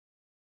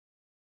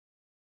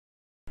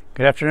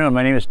Good afternoon,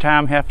 my name is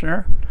Tom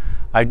Hefner.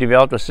 I've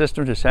developed a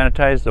system to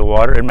sanitize the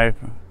water in my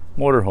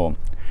motorhome.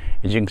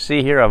 As you can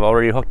see here, I've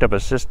already hooked up a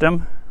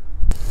system.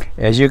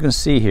 As you can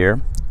see here,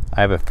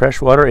 I have a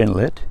freshwater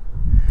inlet,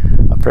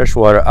 a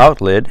freshwater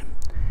outlet.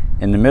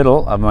 In the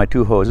middle of my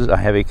two hoses, I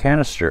have a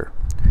canister.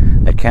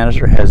 That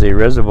canister has a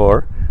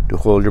reservoir to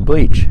hold your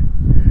bleach.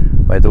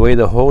 By the way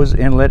the hose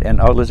inlet and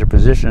outlets are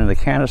positioned in the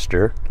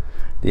canister,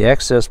 the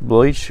excess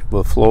bleach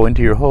will flow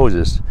into your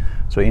hoses.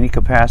 So any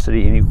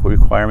capacity, any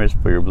requirements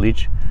for your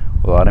bleach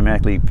will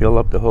automatically fill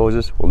up the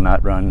hoses, will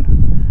not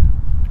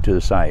run to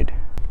the side.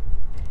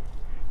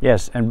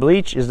 Yes, and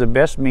bleach is the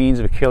best means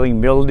of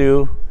killing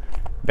mildew,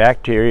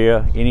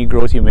 bacteria, any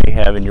growth you may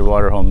have in your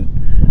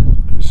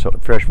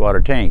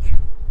freshwater tank.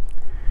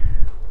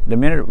 The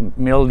minute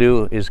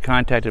mildew is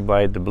contacted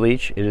by the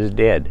bleach, it is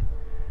dead.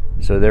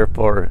 So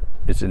therefore,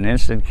 it's an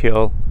instant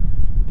kill.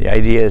 The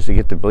idea is to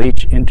get the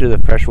bleach into the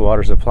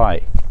freshwater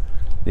supply.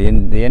 The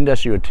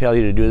industry would tell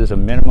you to do this a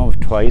minimum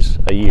of twice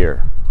a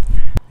year.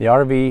 The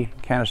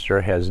RV canister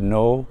has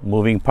no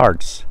moving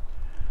parts.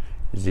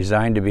 It's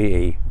designed to be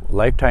a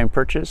lifetime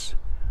purchase.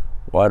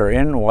 Water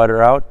in,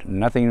 water out,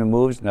 nothing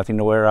moves, nothing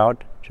to wear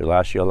out. It should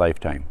last you a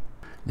lifetime.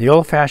 The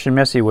old-fashioned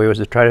messy way was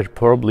to try to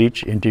pour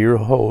bleach into your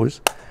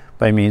hose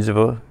by means of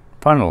a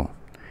funnel.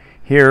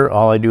 Here,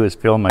 all I do is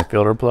fill my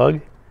filter plug,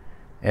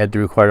 add the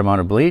required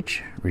amount of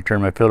bleach,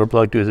 return my filter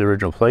plug to its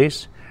original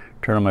place,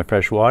 turn on my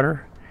fresh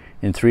water.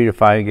 In 3 to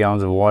 5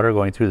 gallons of water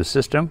going through the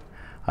system,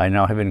 I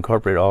now have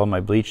incorporated all of my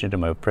bleach into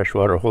my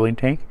freshwater holding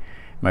tank.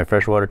 My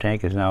freshwater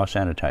tank is now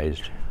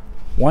sanitized.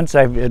 Once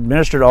I've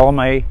administered all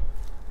my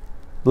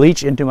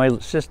bleach into my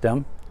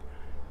system,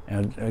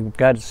 and I've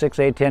got 6,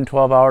 8, 10,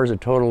 12 hours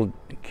of total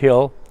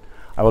kill,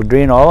 I will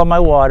drain all of my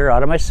water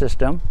out of my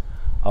system.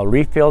 I'll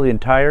refill the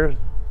entire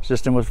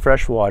system with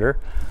fresh water.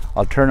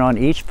 I'll turn on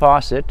each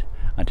faucet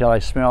until I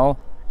smell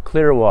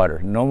clear water.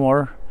 No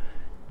more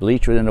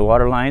bleach within the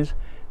water lines.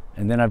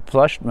 And then I've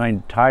flushed my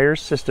entire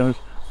systems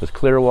with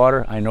clear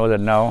water. I know that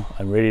now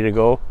I'm ready to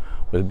go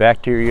with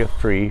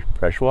bacteria-free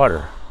fresh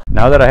water.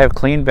 Now that I have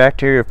clean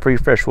bacteria-free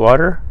fresh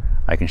water,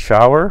 I can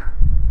shower,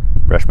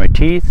 brush my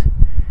teeth,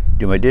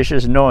 do my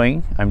dishes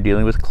knowing I'm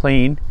dealing with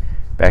clean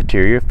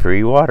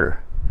bacteria-free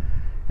water.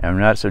 And I'm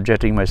not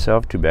subjecting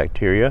myself to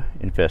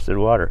bacteria-infested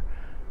water.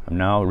 I'm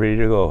now ready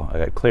to go. I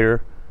got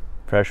clear,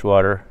 fresh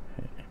water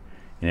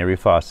in every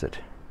faucet.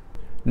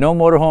 No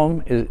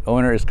motorhome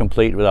owner is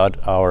complete without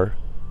our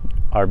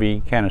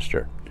RV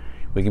canister.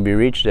 We can be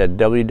reached at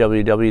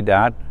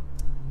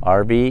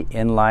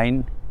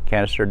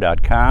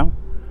www.rvinlinecanister.com,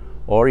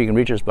 or you can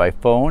reach us by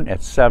phone at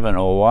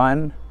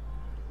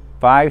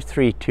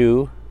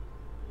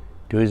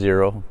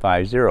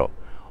 701-532-2050.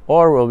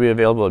 Or we'll be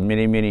available at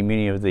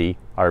many of the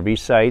RV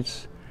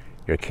sites,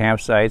 your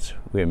campsites.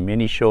 We have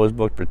many shows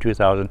booked for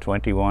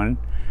 2021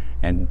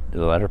 and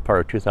the latter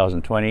part of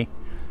 2020.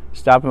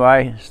 Stop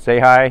by,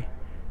 say hi,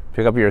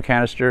 pick up your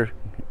canister,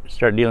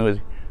 start dealing with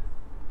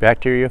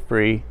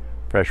bacteria-free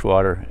fresh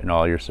water in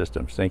all your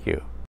systems. Thank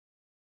you.